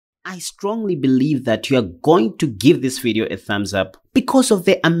I strongly believe that you are going to give this video a thumbs up because of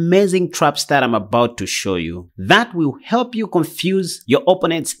the amazing traps that I'm about to show you that will help you confuse your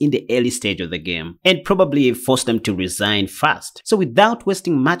opponents in the early stage of the game and probably force them to resign fast. So without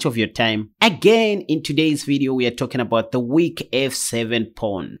wasting much of your time, again in today's video we are talking about the weak f7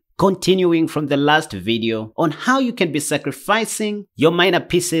 pawn. Continuing from the last video on how you can be sacrificing your minor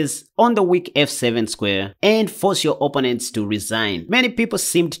pieces on the weak f7 square and force your opponents to resign. Many people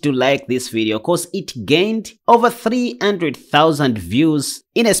seemed to like this video because it gained over 300,000 views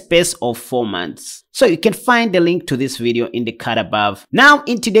in a space of 4 months. So you can find the link to this video in the card above. Now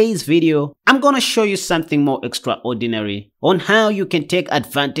in today's video, I'm gonna show you something more extraordinary on how you can take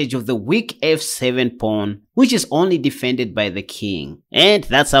advantage of the weak f7 pawn, which is only defended by the king. And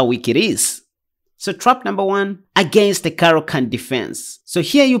that's how weak it is. So trap number 1, against the Caro-Kann defense. So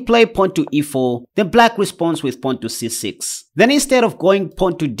here you play pawn to e4, then black responds with pawn to c6. Then instead of going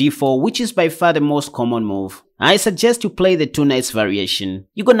pawn to d4, which is by far the most common move, I suggest you play the two knights variation.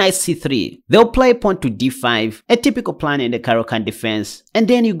 You go knight c3, they'll play pawn to d5, a typical plan in the Caro-Kann defense, and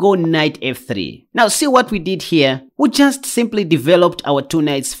then you go knight f3. Now see what we did here? We just simply developed our two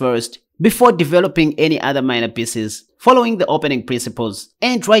knights first, before developing any other minor pieces, following the opening principles.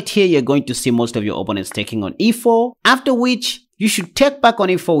 And right here you're going to see most of your opponents taking on e4, after which you should take back on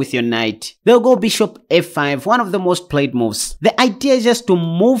e4 with your knight. They'll go bishop f5, one of the most played moves. The idea is just to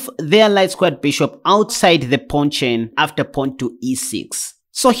move their light squared bishop outside the pawn chain after pawn to e6.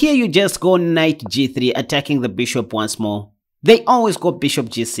 So here you just go knight g3, attacking the bishop once more. They always go bishop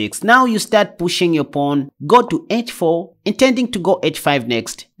g6. Now you start pushing your pawn, go to h4, intending to go h5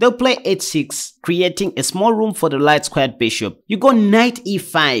 next. They'll play h6, creating a small room for the light squared bishop. You go knight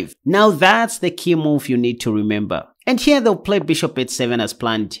e5. Now that's the key move you need to remember. And here they'll play bishop h7 as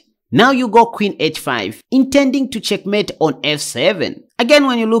planned. Now you go queen h5, intending to checkmate on f7. Again,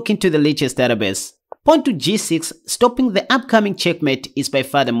 when you look into the Lichess database, pawn to g6, stopping the upcoming checkmate is by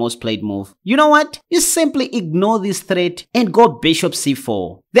far the most played move. You know what? You simply ignore this threat and go bishop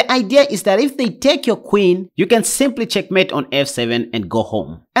c4. The idea is that if they take your queen, you can simply checkmate on f7 and go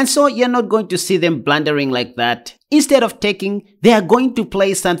home. And so you're not going to see them blundering like that. Instead of taking, they are going to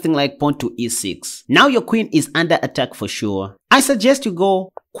play something like pawn to e6. Now your queen is under attack for sure. I suggest you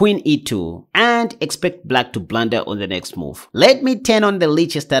go queen e2 and expect black to blunder on the next move. Let me turn on the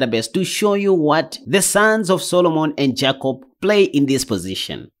Lichess database to show you what the sons of Solomon and Jacob play in this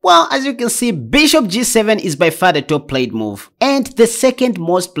position. Well, as you can see, bishop g7 is by far the top played move, and the second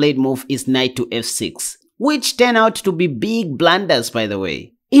most played move is knight to f6, which turn out to be big blunders by the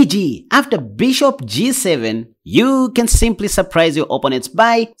way. E.g., after bishop g7, you can simply surprise your opponents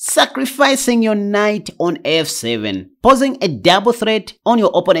by sacrificing your knight on f7, posing a double threat on your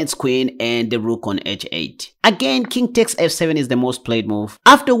opponent's queen and the rook on h8. Again, king takes f7 is the most played move,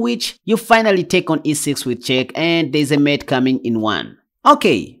 after which you finally take on e6 with check and there's a mate coming in 1.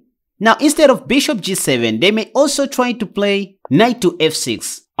 Okay, now instead of bishop g7, they may also try to play knight to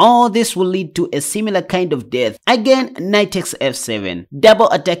f6. All this will lead to a similar kind of death. Again, knight takes f7, double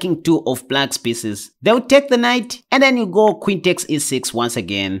attacking two of black's pieces. They'll take the knight and then you go queen takes e6 once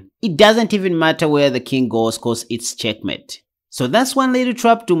again. It doesn't even matter where the king goes cause it's checkmate. So that's one little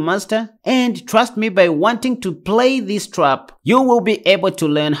trap to master, and trust me, by wanting to play this trap, you will be able to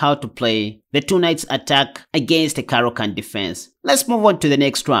learn how to play the two knights attack against the Caro-Kann defense. Let's move on to the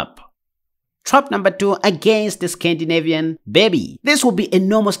next trap. Trap number 2, against the Scandinavian baby. This will be a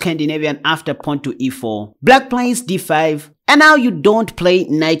normal Scandinavian after pawn to e4. Black plays d5, and now you don't play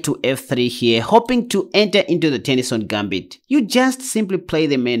knight to f3 here, hoping to enter into the Tennyson gambit. You just simply play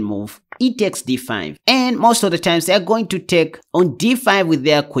the main move, e takes d5, and most of the times they are going to take on d5 with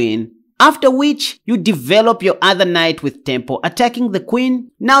their queen. After which, you develop your other knight with tempo, attacking the queen.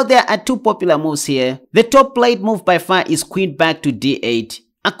 Now there are two popular moves here. The top played move by far is queen back to d8.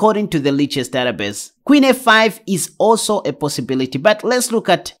 According to the Lichess database, queen f5 is also a possibility, but let's look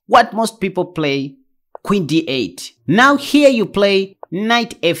at what most people play, queen d8. Now here you play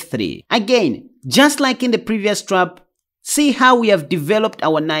knight f3. Again, just like in the previous trap, see how we have developed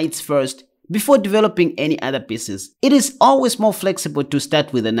our knights first before developing any other pieces. It is always more flexible to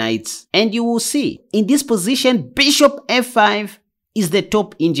start with the knights, and you will see in this position bishop f5 is the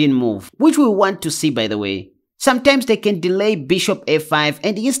top engine move, which we want to see by the way. Sometimes they can delay bishop f5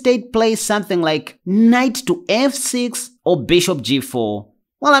 and instead play something like knight to f6 or bishop g4.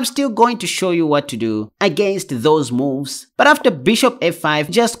 Well, I'm still going to show you what to do against those moves. But after bishop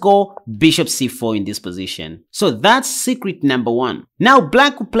f5, just go bishop c4 in this position. So that's secret number 1. Now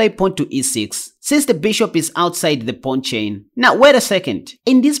black will play pawn to e6 since the bishop is outside the pawn chain. Now wait a second.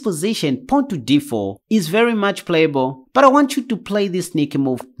 In this position, pawn to d4 is very much playable, but I want you to play this sneaky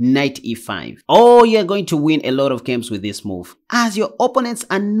move, knight e5. Oh, you're going to win a lot of games with this move, as your opponents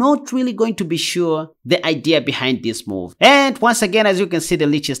are not really going to be sure the idea behind this move. And once again, as you can see the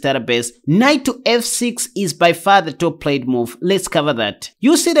Lichess database, knight to f6 is by far the top played move. Let's cover that.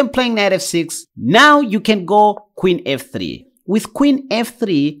 You see them playing knight f6. Now you can go queen f3. With queen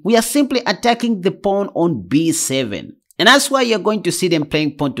f3, we are simply attacking the pawn on b7. And that's why you're going to see them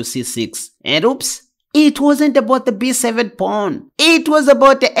playing pawn to c6. And oops, it wasn't about the b7 pawn. It was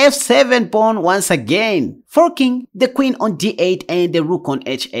about the f7 pawn once again, forking the queen on d8 and the rook on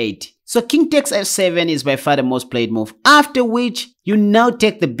h8. So king takes f7 is by far the most played move, after which you now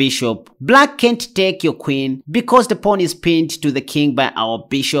take the bishop. Black can't take your queen because the pawn is pinned to the king by our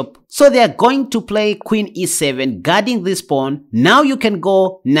bishop. So they are going to play queen e7 guarding this pawn. Now you can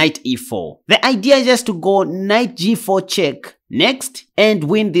go knight e4. The idea is just to go knight g4 check next and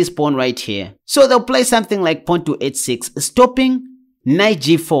win this pawn right here. So they'll play something like pawn to h6, stopping knight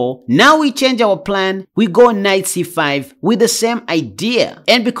g4. Now we change our plan. We go knight c5 with the same idea.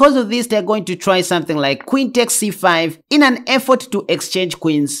 And because of this, they're going to try something like queen takes c5 in an effort to exchange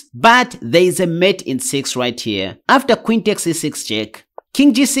queens. But there is a mate in 6 right here. After queen takes c6 check,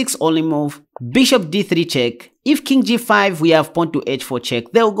 king g6 only move, bishop d3 check. If king g5, we have pawn to h4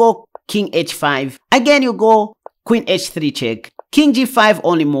 check. They'll go king h5. Again, you go queen h3 check. King g5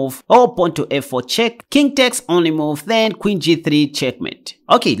 only move, or pawn to f4 check. King takes only move, then queen g3 checkmate.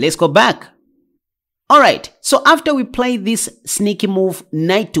 Okay, let's go back. Alright, so after we play this sneaky move,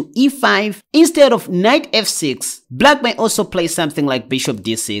 knight to e5, instead of knight f6, black may also play something like bishop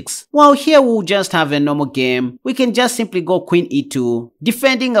d6. Well, here we'll just have a normal game. We can just simply go queen e2,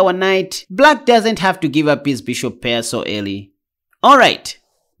 defending our knight. Black doesn't have to give up his bishop pair so early. Alright,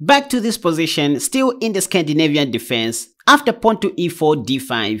 back to this position, still in the Scandinavian defense. After pawn to e4,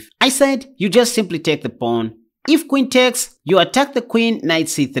 d5, I said you just simply take the pawn. If queen takes, you attack the queen, knight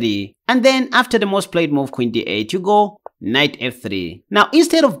c3. And then after the most played move, queen d8, you go knight f3. Now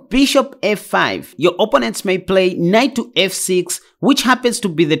instead of bishop f5, your opponents may play knight to f6, which happens to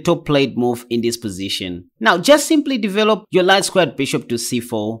be the top played move in this position. Now just simply develop your large squared bishop to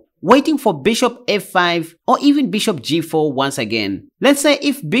c4, waiting for bishop f5 or even bishop g4 once again. Let's say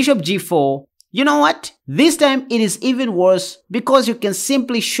if bishop g4, you know what? This time it is even worse because you can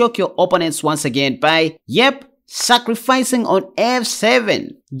simply shock your opponents once again by, sacrificing on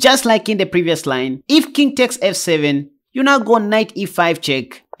f7. Just like in the previous line, if king takes f7, you now go knight e5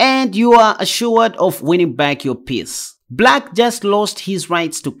 check and you are assured of winning back your piece. Black just lost his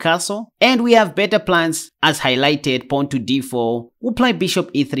rights to castle and we have better plans as highlighted. Pawn to d4, we'll play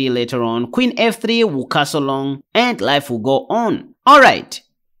bishop e3 later on, queen f3 will castle long and life will go on. Alright.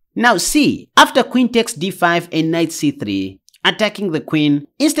 Now see, after queen takes d5 and knight c3, attacking the queen,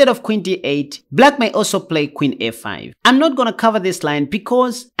 instead of queen d8, black may also play queen f5. I'm not gonna cover this line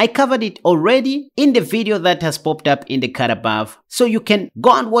because I covered it already in the video that has popped up in the card above. So you can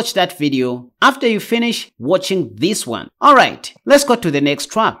go and watch that video after you finish watching this one. Alright, let's go to the next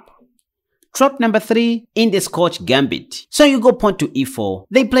trap. Trap number 3 in the Scotch Gambit. So you go pawn to e4,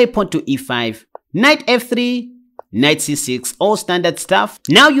 they play pawn to e5, knight f3, knight c6, all standard stuff.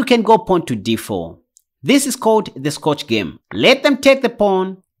 Now you can go pawn to d4. This is called the Scotch game. Let them take the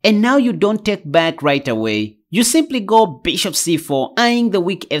pawn, and now you don't take back right away. You simply go bishop c4, eyeing the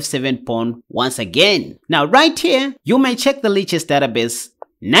weak f7 pawn once again. Now right here, you may check the Lichess database.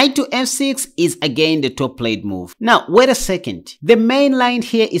 Knight to f6 is again the top played move. Now wait a second. The main line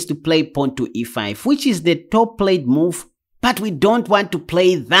here is to play pawn to e5, which is the top played move. But we don't want to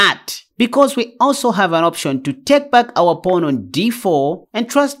play that because we also have an option to take back our pawn on d4, and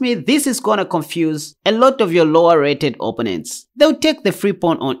trust me, this is gonna confuse a lot of your lower rated opponents. They'll take the free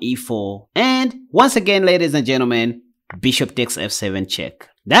pawn on e4, and once again, ladies and gentlemen, bishop takes f7 check.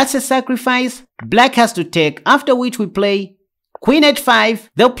 That's a sacrifice black has to take, after which we play queen h5,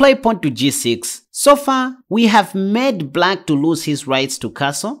 they'll play pawn to g6. So far, we have made black to lose his rights to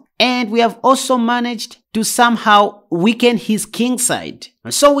castle, and we have also managed to somehow weaken his king side.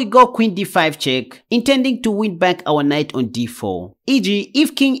 So we go queen d5 check, intending to win back our knight on d4. E.g.,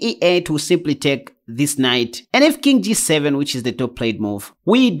 if king e8 will simply take this knight, and if king g7, which is the top played move,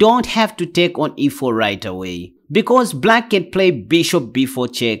 we don't have to take on e4 right away, because black can play bishop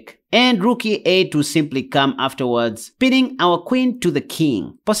b4 check, and rook e8 will simply come afterwards, pinning our queen to the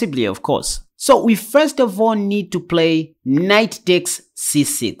king, possibly of course. So we first of all need to play knight takes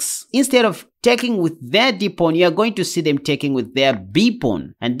c6. Instead of taking with their d pawn, you are going to see them taking with their b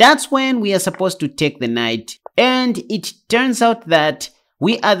pawn. And that's when we are supposed to take the knight And it turns out that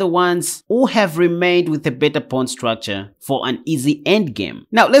we are the ones who have remained with a better pawn structure for an easy endgame.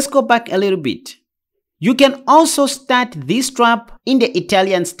 Now let's go back a little bit. You can also start this trap in the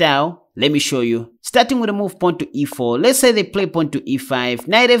Italian style. Let me show you. Starting with a move pawn to e4. Let's say they play pawn to e5,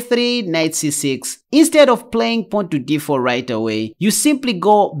 knight f3, knight c6. Instead of playing pawn to d4 right away, you simply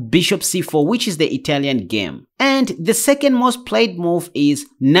go bishop c4, which is the Italian game. And the second most played move is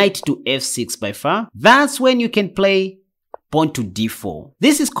knight to f6 by far. That's when you can play pawn to d4.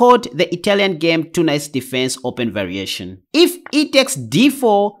 This is called the Italian game 2 knights defense open variation. If e takes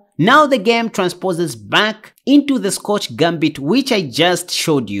d4, now the game transposes back into the Scotch gambit which I just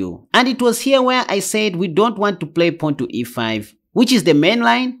showed you. And it was here where I said we don't want to play pawn to e5, which is the main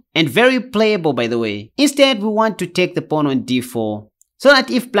line and very playable by the way. Instead we want to take the pawn on d4, so that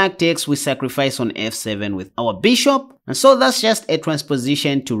if black takes we sacrifice on f7 with our bishop. And so that's just a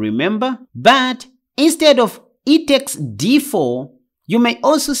transposition to remember. But instead of e takes d4, you may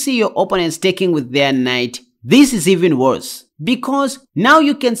also see your opponents taking with their knight. This is even worse, because now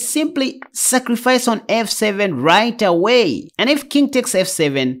you can simply sacrifice on f7 right away. And if king takes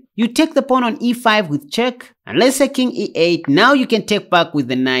f7, you take the pawn on e5 with check. And let's say king e8, now you can take back with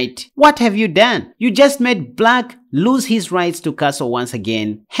the knight. What have you done? You just made black lose his rights to castle once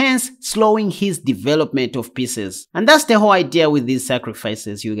again, hence slowing his development of pieces. And that's the whole idea with these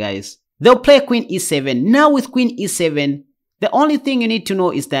sacrifices, you guys. They'll play queen e7. Now with queen e7, the only thing you need to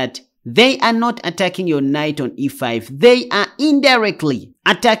know is that they are not attacking your knight on e5. They are indirectly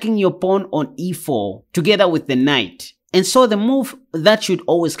attacking your pawn on e4 together with the knight. And so the move that should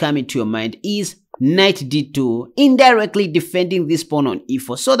always come into your mind is knight d2, indirectly defending this pawn on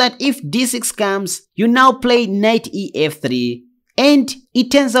e4, so that if d6 comes, you now play knight ef3, and it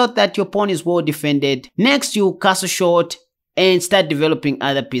turns out that your pawn is well defended. Next you castle short and start developing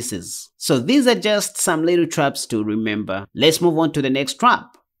other pieces. So these are just some little traps to remember. Let's move on to the next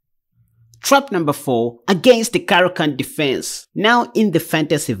trap. Trap number 4, against the Caro-Kann defense, now in the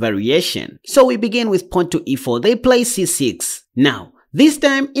fantasy variation. So we begin with pawn to e4, they play c6. Now, this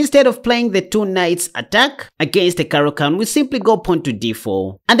time, instead of playing the 2 knights attack against the Caro-Kann, we simply go pawn to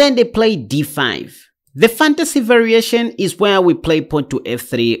d4, and then they play d5. The fantasy variation is where we play pawn to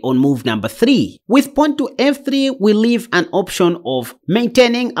f3 on move number 3. With pawn to f3, we leave an option of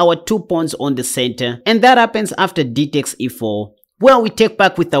maintaining our 2 pawns on the center, and that happens after d takes e4. Where we take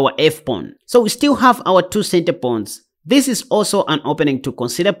back with our f-pawn. So we still have our 2 center pawns. This is also an opening to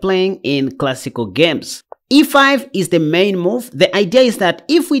consider playing in classical games. e5 is the main move. The idea is that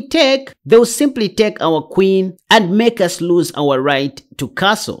if we take, they'll simply take our queen and make us lose our right to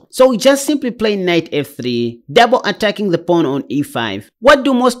castle. So we just simply play knight f3, double attacking the pawn on e5. What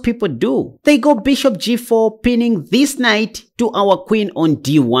do most people do? They go bishop g4, pinning this knight to our queen on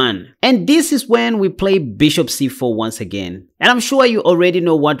d1. And this is when we play bishop c4 once again. And I'm sure you already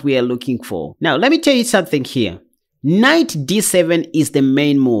know what we are looking for. Now let me tell you something here. Knight d7 is the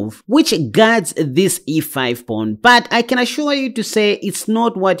main move, which guards this e5 pawn, but I can assure you to say it's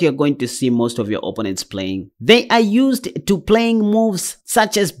not what you're going to see most of your opponents playing. They are used to playing moves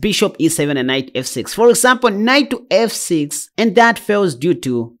such as bishop e7 and knight f6. For example, knight to f6, and that fails due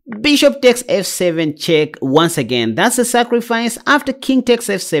to bishop takes f7 check once again. That's a sacrifice. After king takes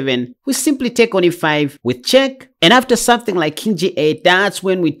f7, we simply take on e5 with check, and after something like king g8, that's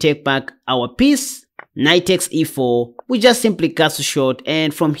when we take back our piece. Knight takes e4, we just simply castle short,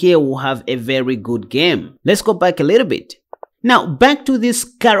 and from here we'll have a very good game. Let's go back a little bit. Now back to this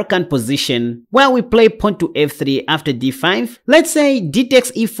Caro-Kann position where we play pawn to f3 after d5. Let's say d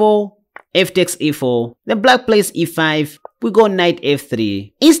takes e4, f takes e4, then black plays e5, we go knight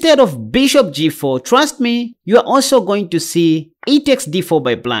f3. Instead of bishop g4, trust me, you are also going to see e takes d4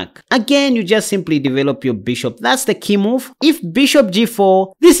 by black. Again, you just simply develop your bishop. That's the key move. If bishop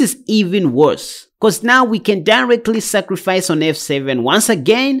g4, this is even worse, because now we can directly sacrifice on f7 once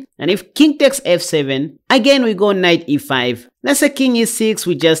again. And if king takes f7, again we go knight e5. Let's say king e6,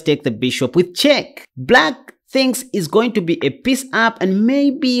 we just take the bishop with check. Black thinks is going to be a piece up and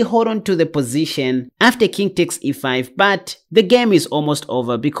maybe hold on to the position after king takes e5, but the game is almost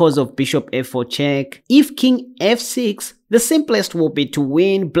over because of bishop f4 check. If king f6, the simplest will be to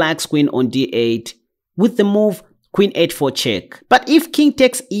win black's queen on d8 with the move queen h4 check. But if king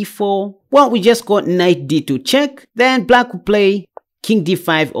takes e4, well, we just got knight d2 check, then black will play king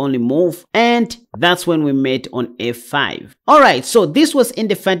d5 only move, and that's when we met on f5. Alright, so this was in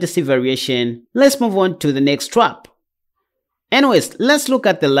the fantasy variation. Let's move on to the next trap. Anyways, let's look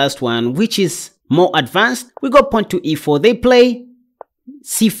at the last one, which is more advanced. We got pawn to e4, they play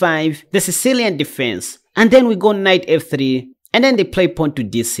c5, the Sicilian defense, and then we go knight f3, and then they play pawn to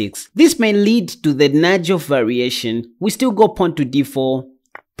d6. This may lead to the nudge of variation. We still go pawn to d4,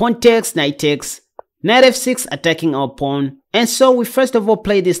 pawn takes, knight f6 attacking our pawn. And so we first of all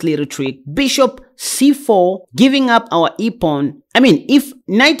play this little trick, bishop c4, giving up our e-pawn. If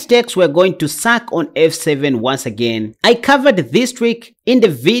knight takes, we're going to sack on f7 once again. I covered this trick in the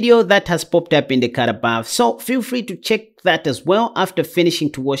video that has popped up in the card above, so feel free to check that as well after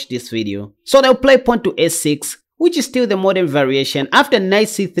finishing to watch this video. So they'll play pawn to s6, which is still the modern variation. After knight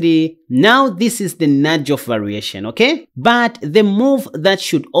c3, now this is the nudge of variation, okay? But the move that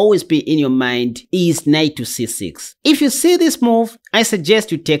should always be in your mind is knight to c6. If you see this move, I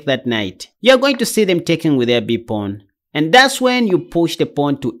suggest you take that knight. You're going to see them taking with their b-pawn. And that's when you push the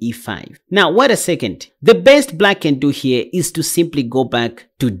pawn to e5. Now, wait a second. The best black can do here is to simply go back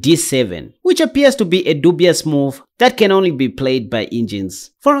to d7, which appears to be a dubious move that can only be played by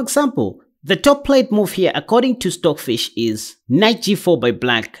engines. For example, the top played move here according to Stockfish is knight g4 by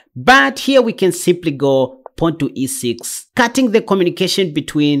black, but here we can simply go pawn to e6, cutting the communication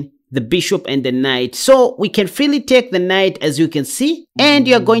between the bishop and the knight, so we can freely take the knight as you can see, and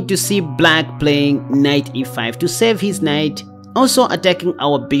you're going to see black playing knight e5 to save his knight, also attacking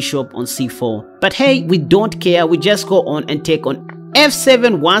our bishop on c4. But hey, we don't care, we just go on and take on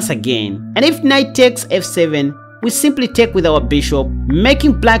f7 once again, and if knight takes f7, we simply take with our bishop,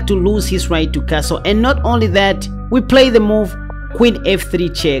 making black to lose his right to castle. And not only that, we play the move queen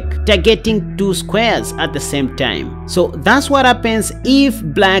f3 check, targeting two squares at the same time. So that's what happens if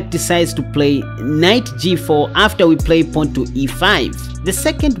black decides to play knight g4 after we play pawn to e5. The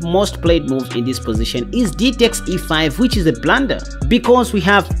second most played move in this position is d takes e5, which is a blunder because we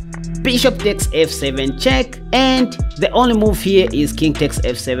have bishop takes f7 check, and the only move here is king takes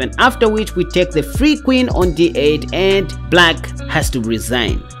f7, after which we take the free queen on d8 and black has to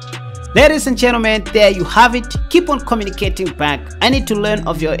resign. Ladies and gentlemen, there you have it. Keep on communicating back. I need to learn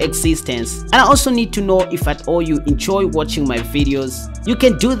of your existence, and I also need to know if at all you enjoy watching my videos. You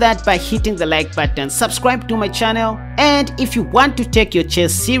can do that by hitting the like button, subscribe to my channel, and if you want to take your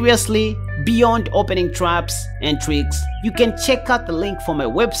chess seriously beyond opening traps and tricks, you can check out the link for my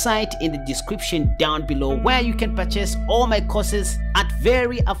website in the description down below, where you can purchase all my courses at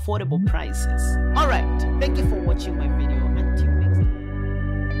very affordable prices. Alright, thank you for watching my video.